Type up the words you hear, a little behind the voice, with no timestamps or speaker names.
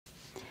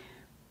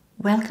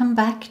Welcome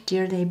back,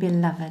 dearly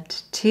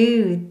beloved,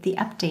 to the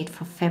update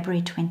for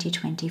February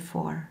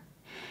 2024.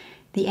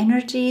 The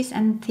energies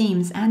and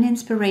themes and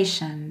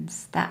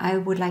inspirations that I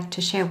would like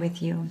to share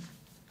with you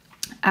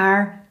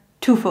are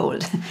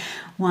twofold.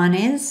 One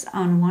is,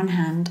 on one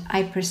hand,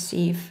 I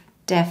perceive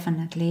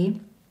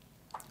definitely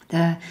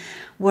the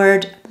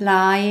word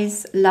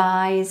lies,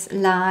 lies,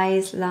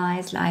 lies,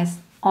 lies, lies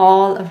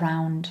all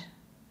around.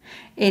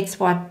 It's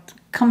what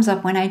comes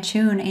up when I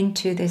tune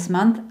into this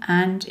month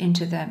and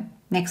into the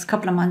next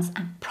couple of months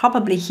and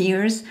probably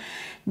years.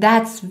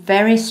 That's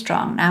very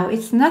strong. Now,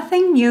 it's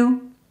nothing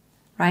new,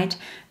 right?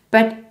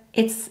 But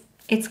it's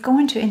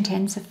going to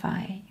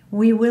intensify.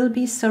 We will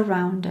be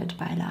surrounded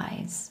by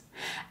lies.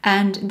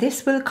 And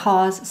this will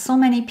cause so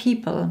many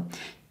people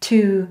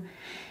to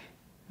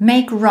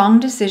make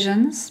wrong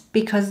decisions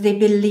because they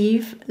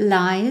believe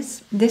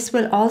lies. This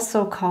will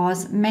also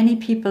cause many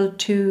people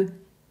to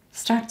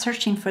start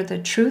searching for the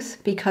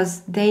truth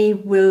because they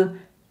will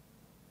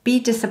be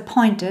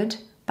disappointed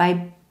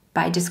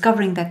by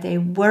discovering that they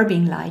were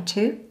being lied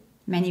to.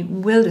 Many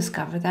will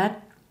discover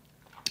that.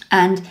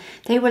 And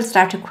they will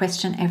start to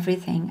question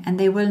everything and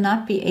they will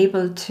not be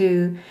able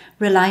to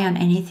rely on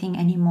anything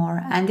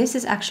anymore. And this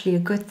is actually a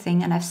good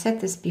thing. And I've said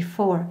this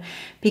before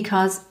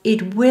because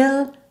it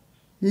will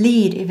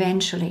lead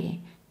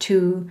eventually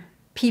to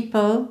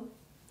people,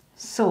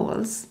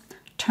 souls,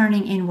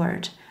 turning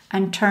inward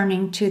and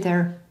turning to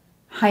their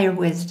higher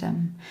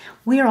wisdom.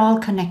 We are all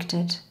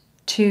connected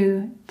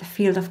to the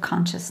field of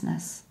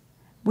consciousness,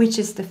 which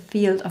is the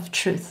field of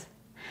truth.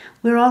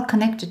 We're all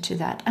connected to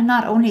that. And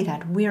not only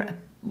that, we're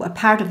a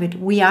part of it.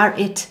 We are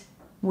it.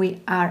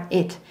 We are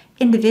it.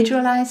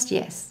 Individualized,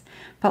 yes,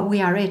 but we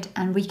are it.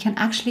 And we can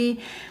actually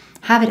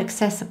have it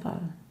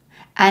accessible.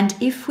 And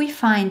if we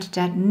find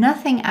that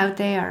nothing out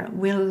there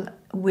will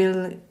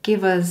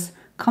give us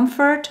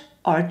comfort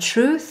or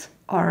truth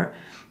or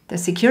the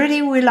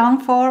security we long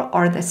for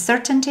or the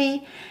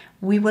certainty,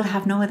 we will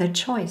have no other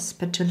choice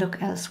but to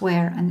look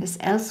elsewhere. And this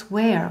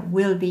elsewhere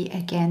will be,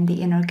 again, the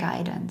inner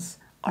guidance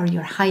or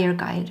your higher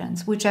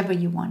guidance, whichever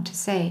you want to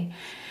say.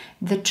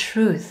 The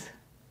truth,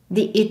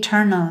 the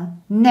eternal,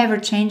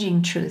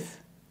 never-changing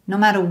truth, no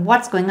matter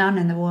what's going on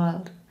in the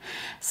world.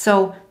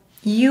 So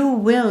you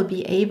will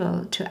be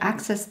able to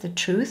access the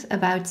truth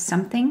about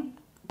something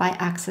by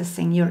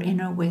accessing your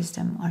inner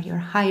wisdom or your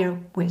higher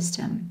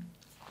wisdom.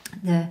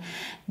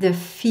 The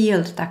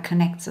field that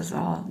connects us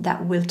all,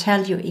 that will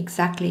tell you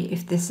exactly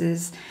if this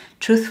is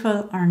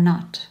truthful or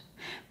not.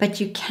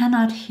 But you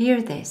cannot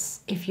hear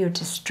this if you're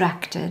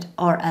distracted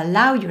or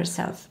allow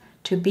yourself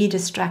to be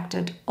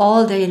distracted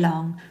all day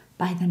long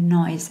by the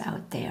noise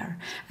out there.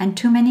 And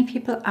too many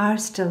people are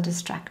still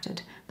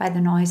distracted by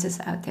the noises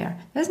out there.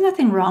 There's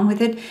nothing wrong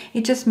with it.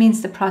 It just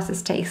means the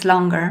process takes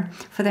longer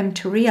for them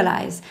to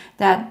realize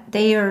that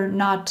they are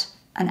not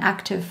an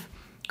active,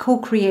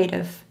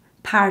 co-creative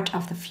part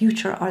of the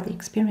future or the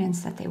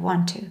experience that they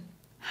want to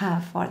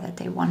have or that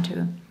they want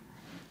to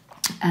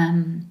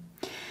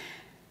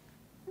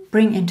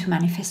bring into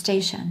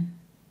manifestation.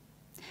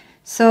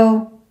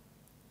 So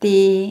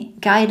the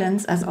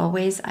guidance, as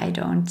always, I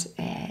don't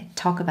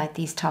talk about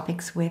these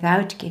topics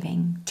without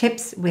giving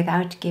tips,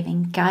 without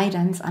giving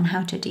guidance on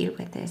how to deal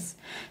with this.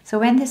 So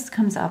when this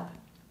comes up,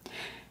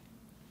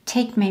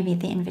 take maybe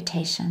the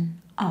invitation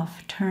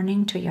of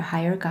turning to your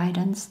higher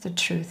guidance, the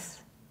truth.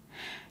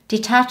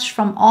 Detach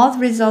from all the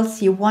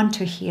results you want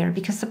to hear,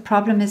 because the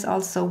problem is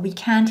also we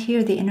can't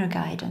hear the inner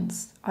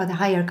guidance or the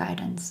higher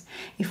guidance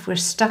if we're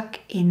stuck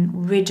in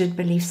rigid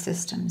belief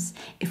systems,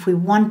 if we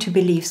want to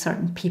believe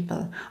certain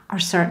people or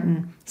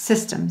certain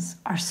systems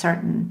or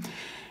certain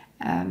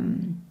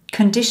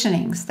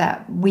conditionings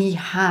that we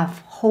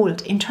have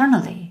hold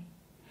internally.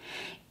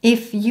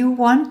 If you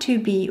want to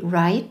be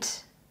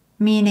right,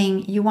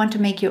 meaning you want to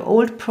make your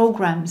old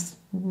programs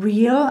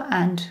real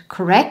and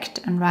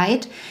correct and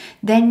right,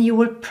 then you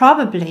will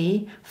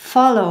probably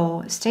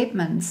follow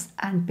statements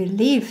and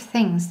believe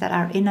things that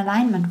are in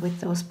alignment with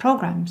those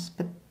programs,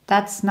 but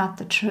that's not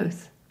the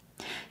truth.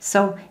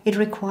 So it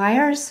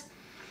requires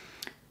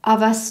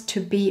of us to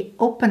be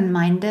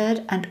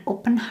open-minded and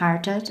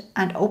open-hearted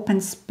and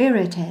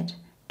open-spirited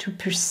to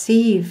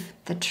perceive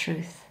the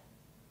truth.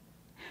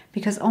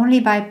 Because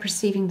only by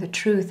perceiving the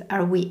truth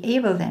are we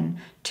able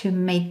then to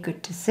make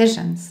good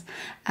decisions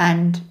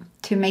and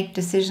to make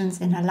decisions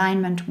in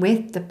alignment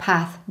with the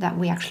path that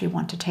we actually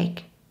want to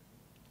take.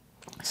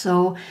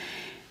 So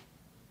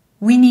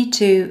we need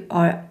to,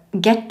 or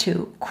get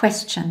to,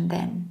 question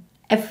then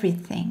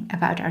everything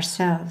about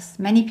ourselves.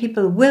 Many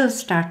people will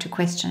start to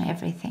question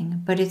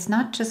everything, but it's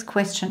not just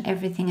question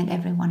everything and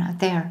everyone out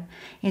there.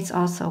 It's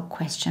also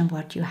question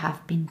what you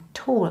have been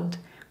told,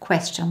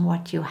 question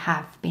what you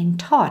have been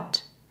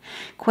taught.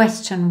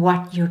 Question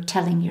what you're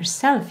telling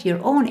yourself, your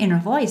own inner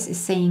voice is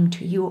saying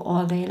to you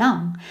all day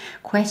long.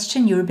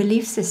 Question your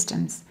belief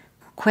systems.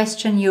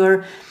 Question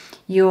your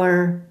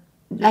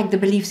like the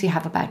beliefs you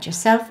have about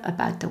yourself,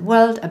 about the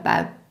world,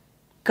 about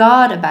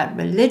God, about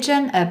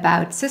religion,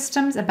 about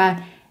systems, about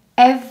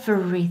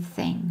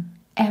everything.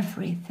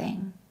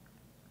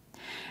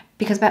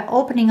 Because by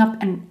opening up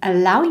and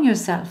allowing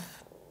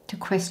yourself to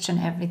question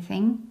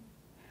everything,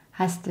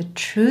 has the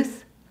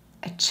truth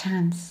a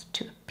chance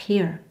to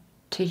appear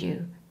to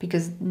you.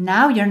 Because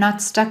now you're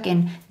not stuck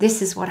in,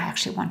 this is what I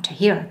actually want to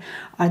hear,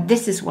 or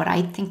this is what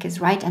I think is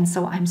right, and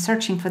so I'm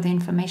searching for the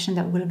information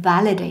that will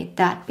validate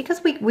that.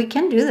 Because we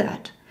can do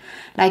that.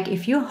 Like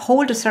if you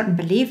hold a certain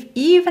belief,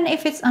 even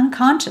if it's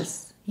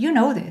unconscious, you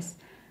know this,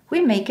 we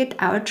make it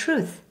our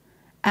truth.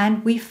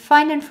 And we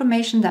find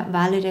information that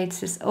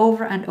validates this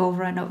over and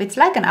over and over. It's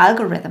like an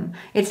algorithm.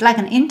 It's like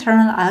an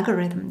internal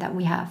algorithm that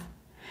we have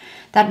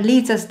that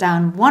leads us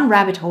down one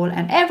rabbit hole,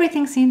 and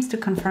everything seems to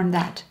confirm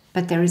that.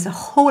 But there is a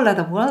whole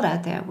other world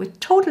out there with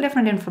total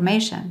different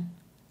information.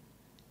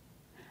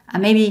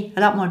 And maybe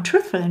a lot more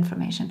truthful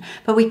information.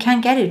 But we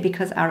can't get it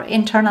because our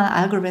internal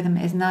algorithm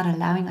is not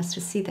allowing us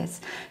to see this.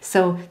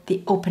 So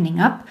the opening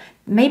up,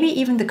 maybe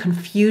even the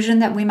confusion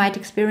that we might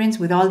experience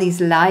with all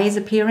these lies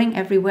appearing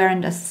everywhere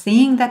and us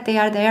seeing that they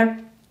are there,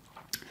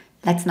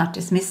 let's not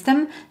dismiss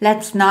them.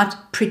 Let's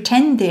not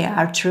pretend they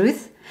are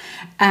truth.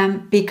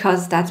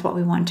 Because that's what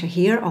we want to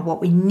hear or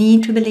what we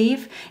need to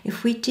believe.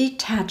 If we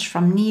detach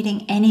from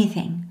needing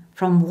anything,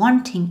 from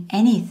wanting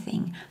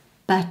anything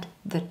but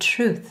the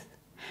truth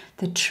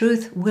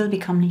will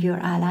become your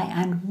ally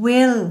and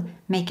will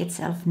make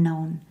itself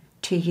known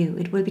to you.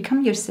 It will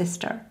become your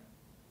sister.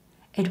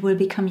 It will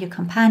become your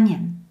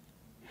companion.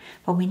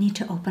 But we need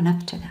to open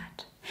up to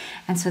that.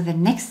 And so the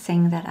next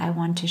thing that I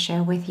want to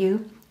share with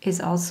you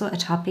is also a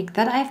topic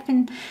that I've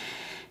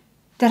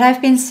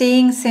been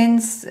seeing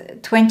since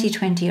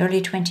 2020,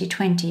 early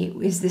 2020,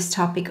 is this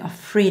topic of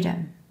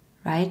freedom,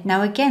 right?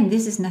 Now, again,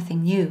 this is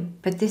nothing new,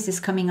 but this is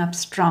coming up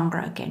stronger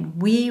again.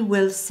 We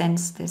will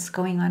sense this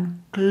going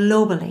on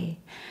globally.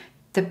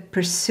 The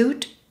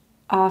pursuit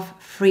of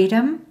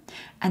freedom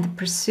and the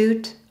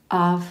pursuit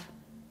of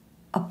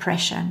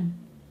oppression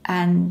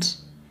and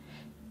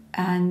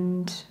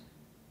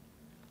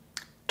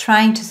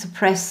trying to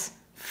suppress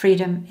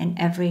freedom in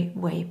every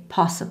way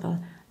possible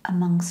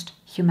amongst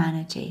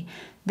humanity.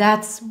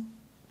 That's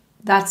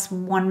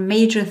one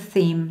major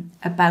theme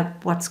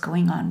about what's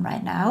going on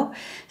right now.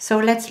 So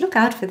let's look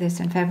out for this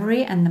in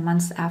February and the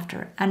months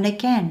after. And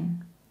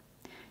again,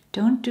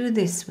 don't do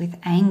this with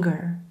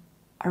anger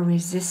or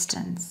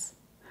resistance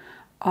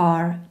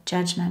or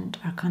judgment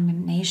or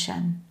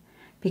condemnation,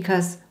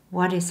 because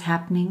what is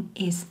happening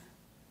is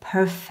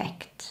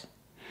perfect.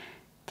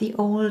 The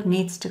old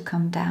needs to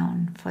come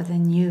down for the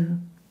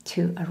new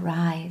to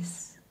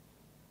arise.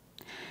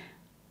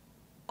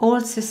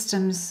 Old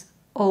systems,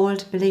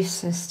 old belief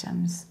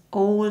systems,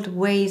 old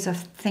ways of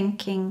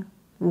thinking,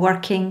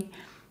 working,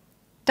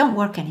 don't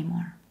work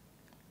anymore.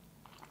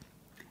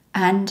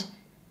 And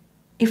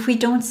if we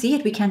don't see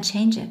it, we can't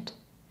change it.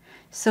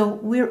 So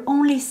we're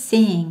only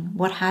seeing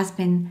what has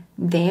been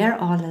there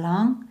all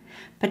along,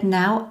 but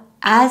now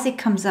as it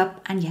comes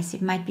up, and yes,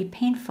 it might be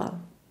painful,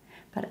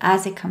 but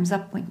as it comes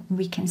up,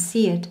 we can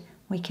see it,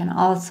 we can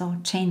also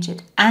change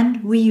it,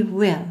 and we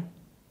will.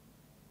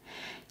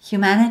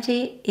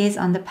 Humanity is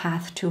on the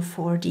path to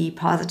 4D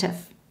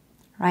positive,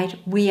 right?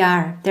 We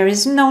are. There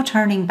is no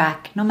turning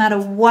back, no matter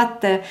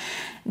what the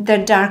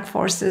dark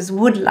forces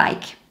would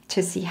like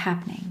to see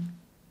happening.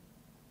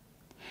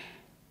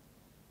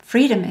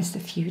 Freedom is the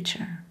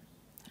future.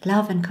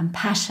 Love and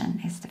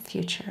compassion is the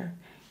future.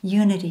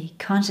 Unity,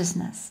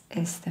 consciousness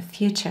is the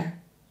future.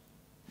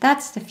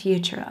 That's the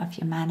future of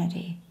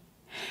humanity.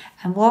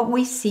 And what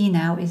we see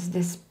now is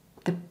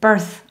the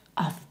birth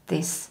of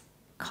this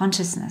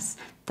consciousness,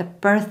 the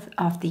birth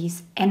of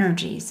these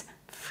energies,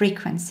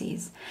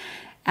 frequencies.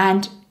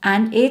 And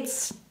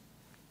it's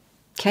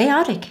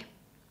chaotic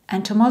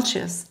and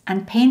tumultuous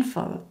and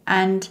painful.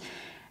 And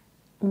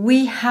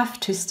we have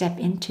to step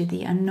into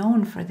the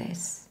unknown for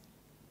this,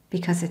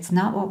 because it's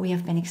not what we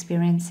have been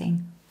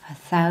experiencing for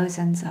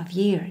thousands of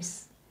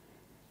years.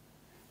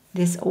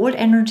 This old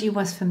energy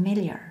was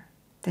familiar.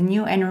 The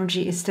new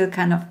energy is still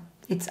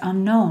it's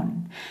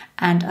unknown.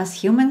 And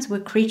as humans, we're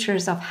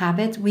creatures of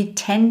habit. We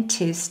tend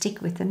to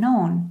stick with the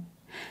known.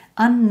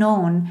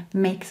 Unknown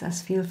makes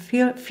us feel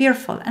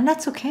fearful, and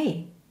that's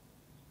okay.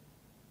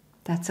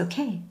 That's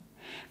okay.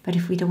 But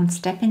if we don't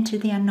step into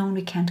the unknown,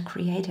 we can't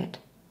create it.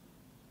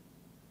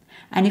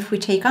 And if we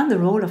take on the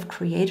role of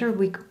creator,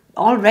 we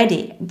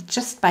already,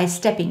 just by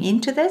stepping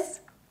into this,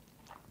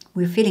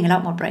 we're feeling a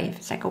lot more brave.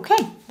 It's like,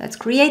 okay, let's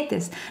create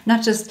this.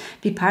 Not just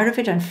be part of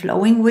it and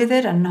flowing with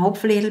it and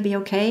hopefully it'll be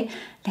okay.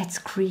 Let's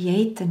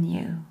create the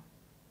new.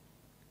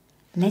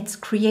 Let's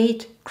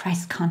create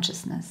Christ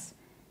consciousness,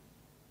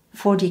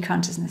 4D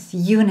consciousness,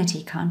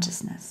 unity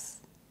consciousness,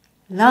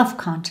 love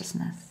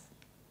consciousness.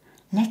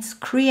 Let's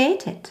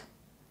create it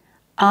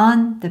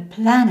on the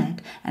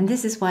planet. And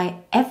this is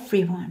why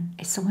everyone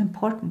is so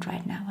important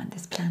right now on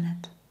this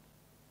planet.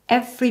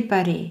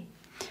 Everybody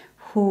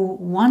who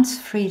wants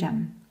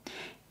freedom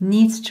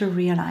needs to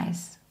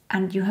realize,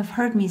 and you have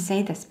heard me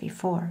say this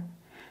before,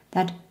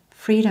 that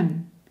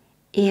freedom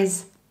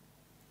is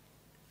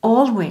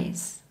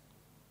always,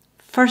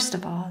 first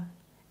of all,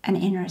 an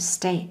inner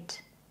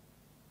state.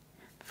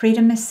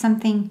 Freedom is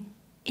something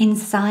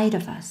inside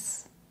of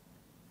us.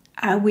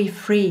 Are we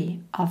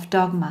free of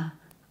dogma?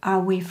 Are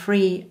we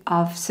free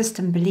of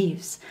system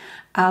beliefs?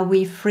 Are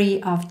we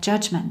free of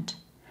judgment?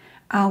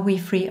 Are we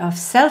free of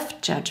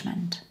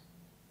self-judgment?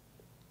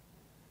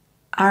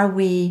 Are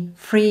we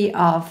free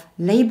of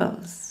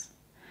labels?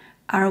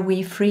 Are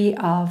we free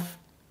of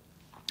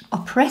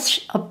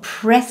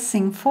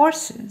oppressing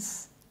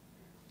forces?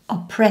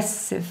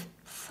 Oppressive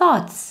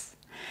thoughts?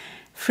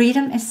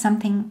 Freedom is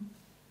something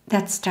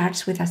that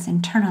starts with us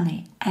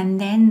internally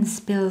and then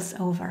spills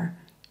over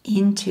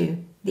into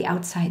the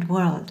outside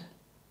world.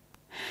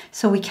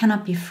 So we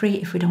cannot be free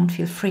if we don't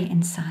feel free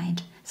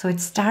inside. So it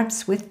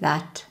starts with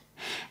that.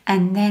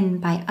 And then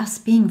by us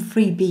being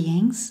free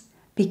beings,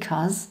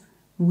 because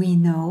we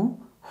know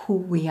who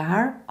we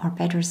are, or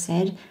better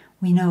said,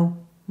 we know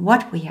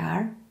what we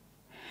are,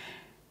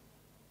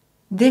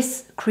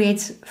 this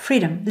creates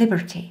freedom,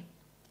 liberty.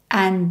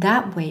 And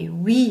that way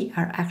we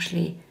are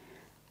actually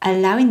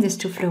allowing this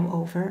to flow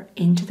over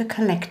into the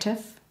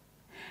collective,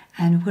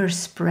 and we're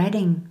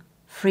spreading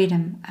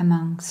freedom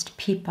amongst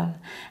people.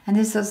 And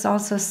this is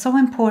also so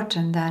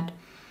important, that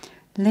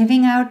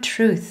living our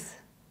truth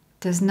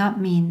does not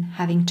mean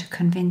having to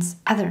convince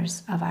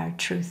others of our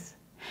truth.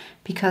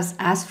 Because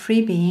as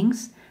free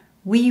beings,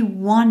 we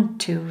want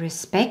to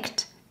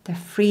respect the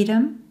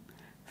freedom,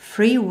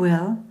 free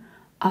will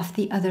of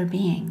the other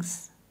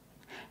beings,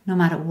 no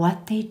matter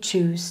what they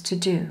choose to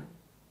do.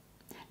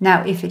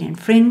 Now, if it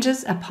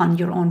infringes upon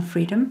your own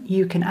freedom,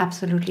 you can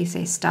absolutely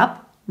say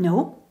stop,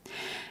 no.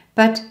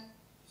 But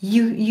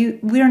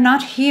we're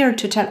not here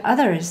to tell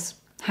others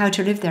how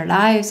to live their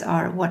lives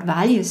or what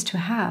values to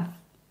have.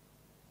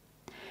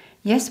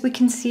 Yes, we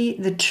can see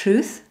the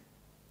truth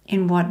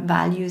in what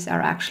values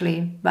are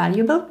actually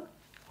valuable,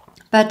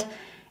 but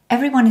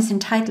everyone is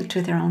entitled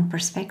to their own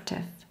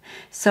perspective.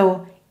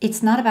 So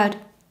it's not about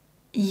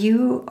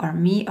you or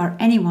me or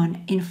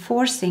anyone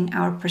enforcing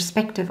our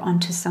perspective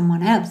onto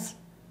someone else,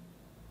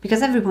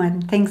 because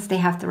everyone thinks they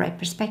have the right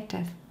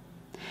perspective.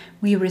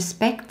 We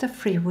respect the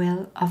free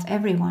will of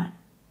everyone.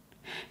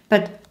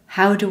 But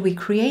how do we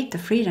create the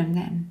freedom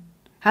then?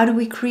 How do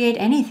we create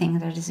anything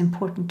that is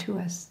important to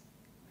us?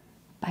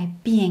 By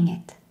being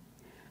it,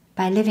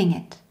 by living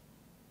it.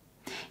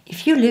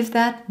 If you live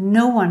that,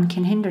 no one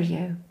can hinder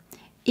you.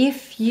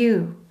 If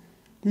you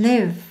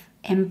live,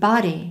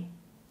 embody,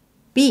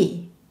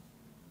 be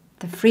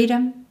the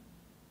freedom,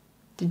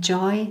 the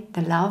joy,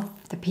 the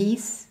love, the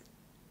peace,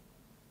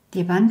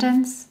 the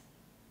abundance,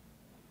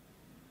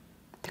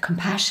 the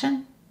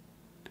compassion,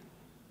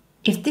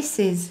 if this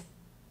is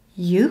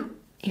you,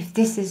 if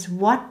this is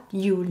what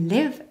you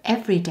live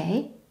every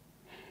day,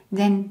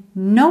 then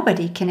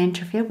nobody can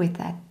interfere with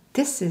that.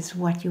 This is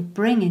what you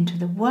bring into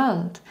the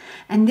world.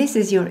 And this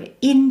is your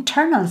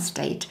internal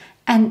state.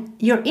 And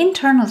your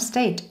internal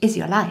state is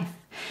your life.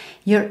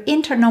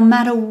 No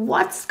matter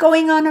what's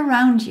going on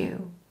around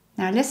you.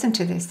 Now listen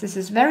to this. This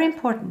is very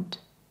important.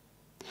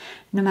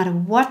 No matter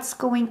what's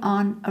going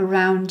on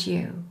around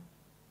you,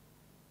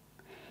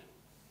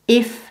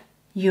 if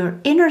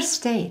your inner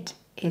state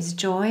is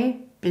joy,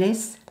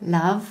 bliss,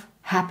 love,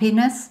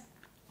 happiness,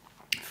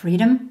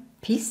 freedom,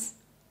 peace,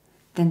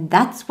 then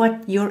that's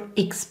what you're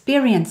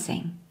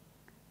experiencing.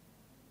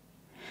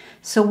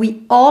 So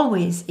we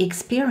always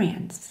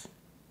experience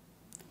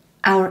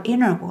our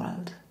inner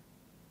world.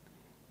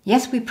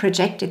 Yes, we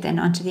project it then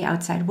onto the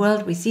outside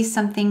world. We see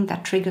something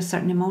that triggers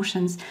certain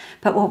emotions,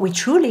 but what we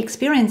truly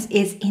experience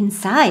is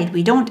inside.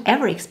 We don't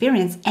ever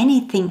experience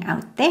anything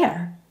out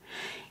there.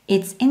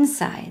 It's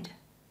inside.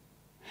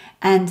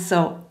 And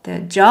so the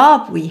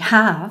job we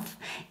have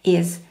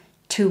is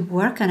to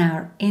work on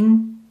our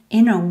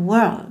inner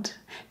world,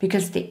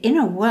 because the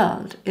inner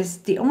world is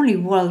the only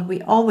world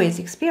we always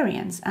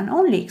experience and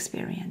only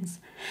experience.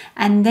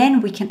 And then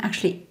we can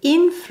actually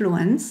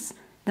influence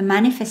the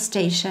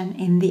manifestation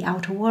in the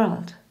outer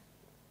world.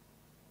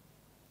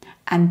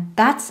 And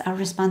that's our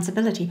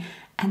responsibility,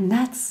 and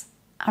that's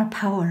our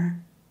power.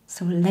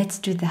 So let's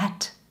do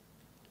that.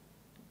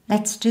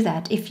 Let's do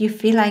that. If you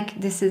feel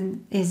like this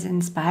is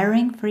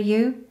inspiring for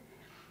you,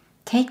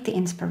 take the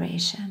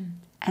inspiration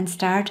and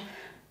start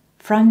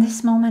from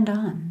this moment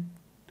on,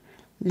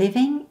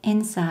 living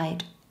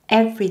inside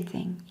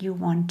everything you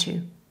want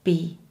to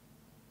be,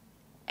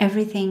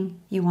 everything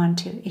you want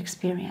to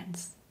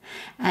experience.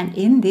 And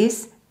in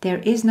this, there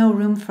is no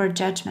room for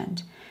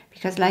judgment.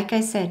 Because like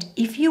I said,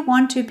 if you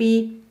want to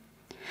be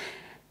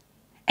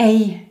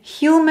a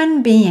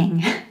human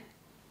being,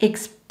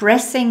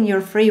 expressing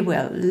your free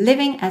will,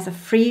 living as a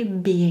free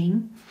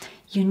being,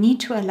 you need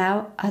to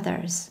allow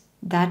others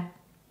that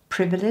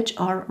privilege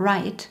or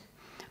right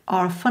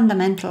or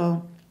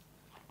fundamental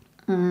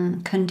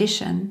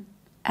condition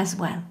as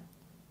well.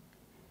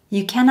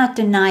 You cannot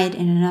deny it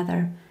in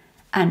another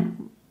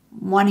and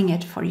wanting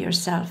it for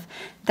yourself.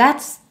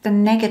 That's the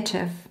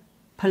negative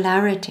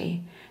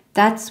polarity.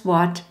 That's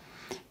what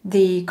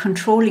the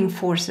controlling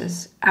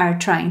forces are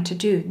trying to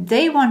do.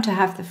 They want to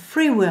have the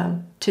free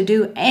will to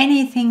do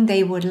anything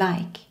they would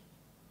like.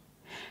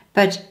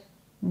 But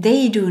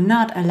they do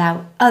not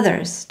allow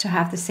others to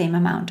have the same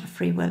amount of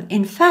free will.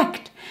 In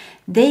fact,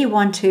 they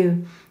want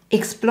to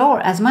explore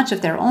as much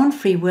of their own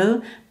free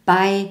will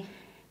by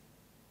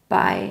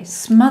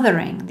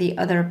smothering the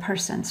other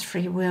person's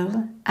free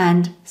will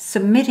and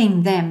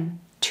submitting them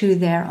to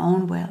their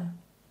own will.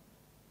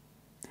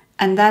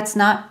 And that's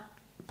not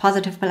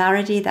positive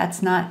polarity,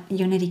 that's not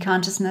unity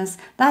consciousness,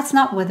 that's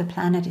not where the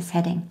planet is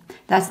heading.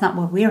 That's not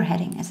where we're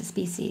heading as a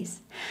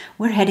species.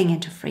 We're heading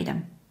into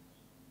freedom.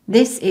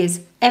 This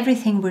is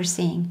everything we're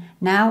seeing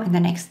now in the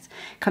next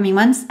coming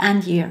months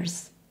and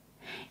years,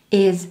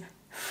 is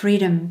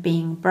freedom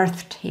being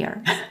birthed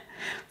here,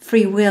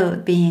 free will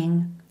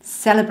being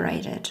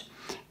celebrated,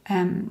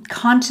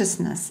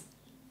 consciousness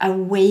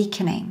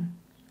awakening,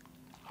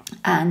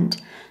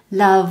 and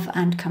love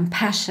and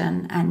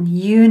compassion and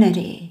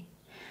unity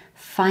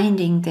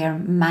finding their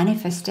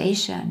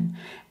manifestation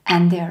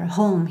and their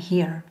home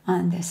here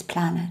on this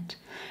planet.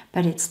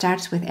 But it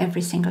starts with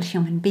every single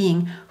human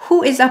being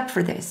who is up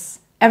for this.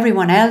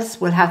 Everyone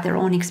else will have their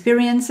own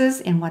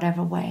experiences in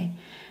whatever way.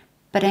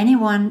 But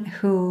anyone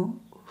who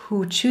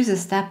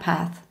chooses that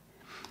path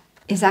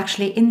is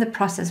actually in the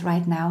process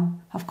right now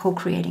of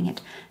co-creating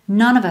it.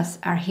 None of us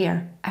are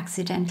here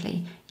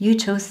accidentally. You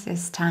chose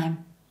this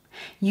time.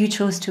 You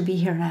chose to be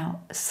here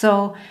now.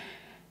 So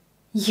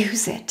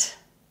use it.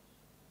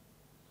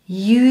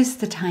 Use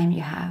the time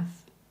you have.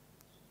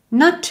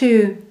 Not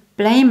to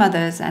blame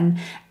others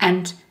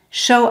and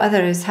show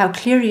others how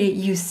clearly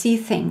you see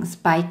things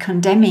by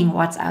condemning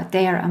what's out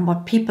there and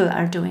what people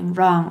are doing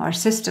wrong or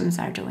systems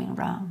are doing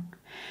wrong,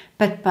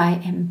 but by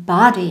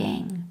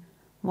embodying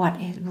what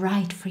is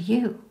right for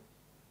you,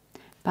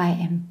 by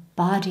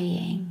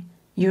embodying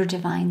your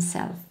divine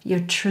self, your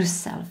true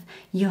self,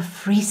 your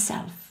free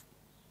self,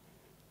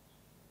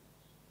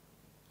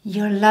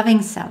 your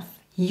loving self,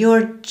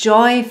 your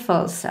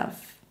joyful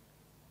self,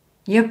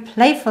 your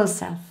playful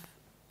self,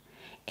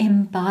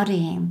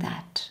 embodying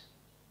that.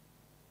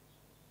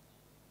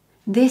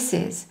 This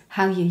is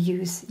how you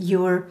use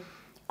your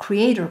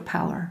creator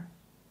power,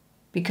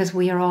 because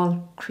we are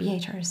all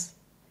creators.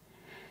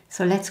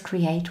 So let's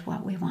create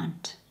what we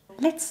want.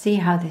 Let's see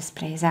how this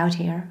plays out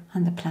here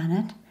on the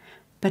planet,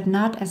 but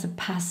not as a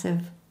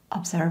passive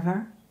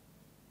observer,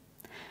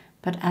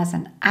 but as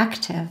an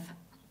active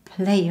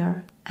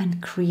player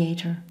and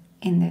creator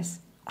in this,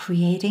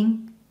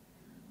 creating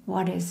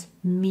what is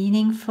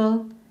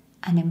meaningful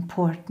and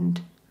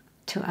important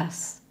to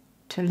us,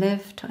 to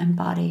live, to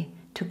embody,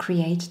 to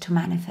create, to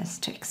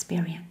manifest, to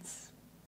experience.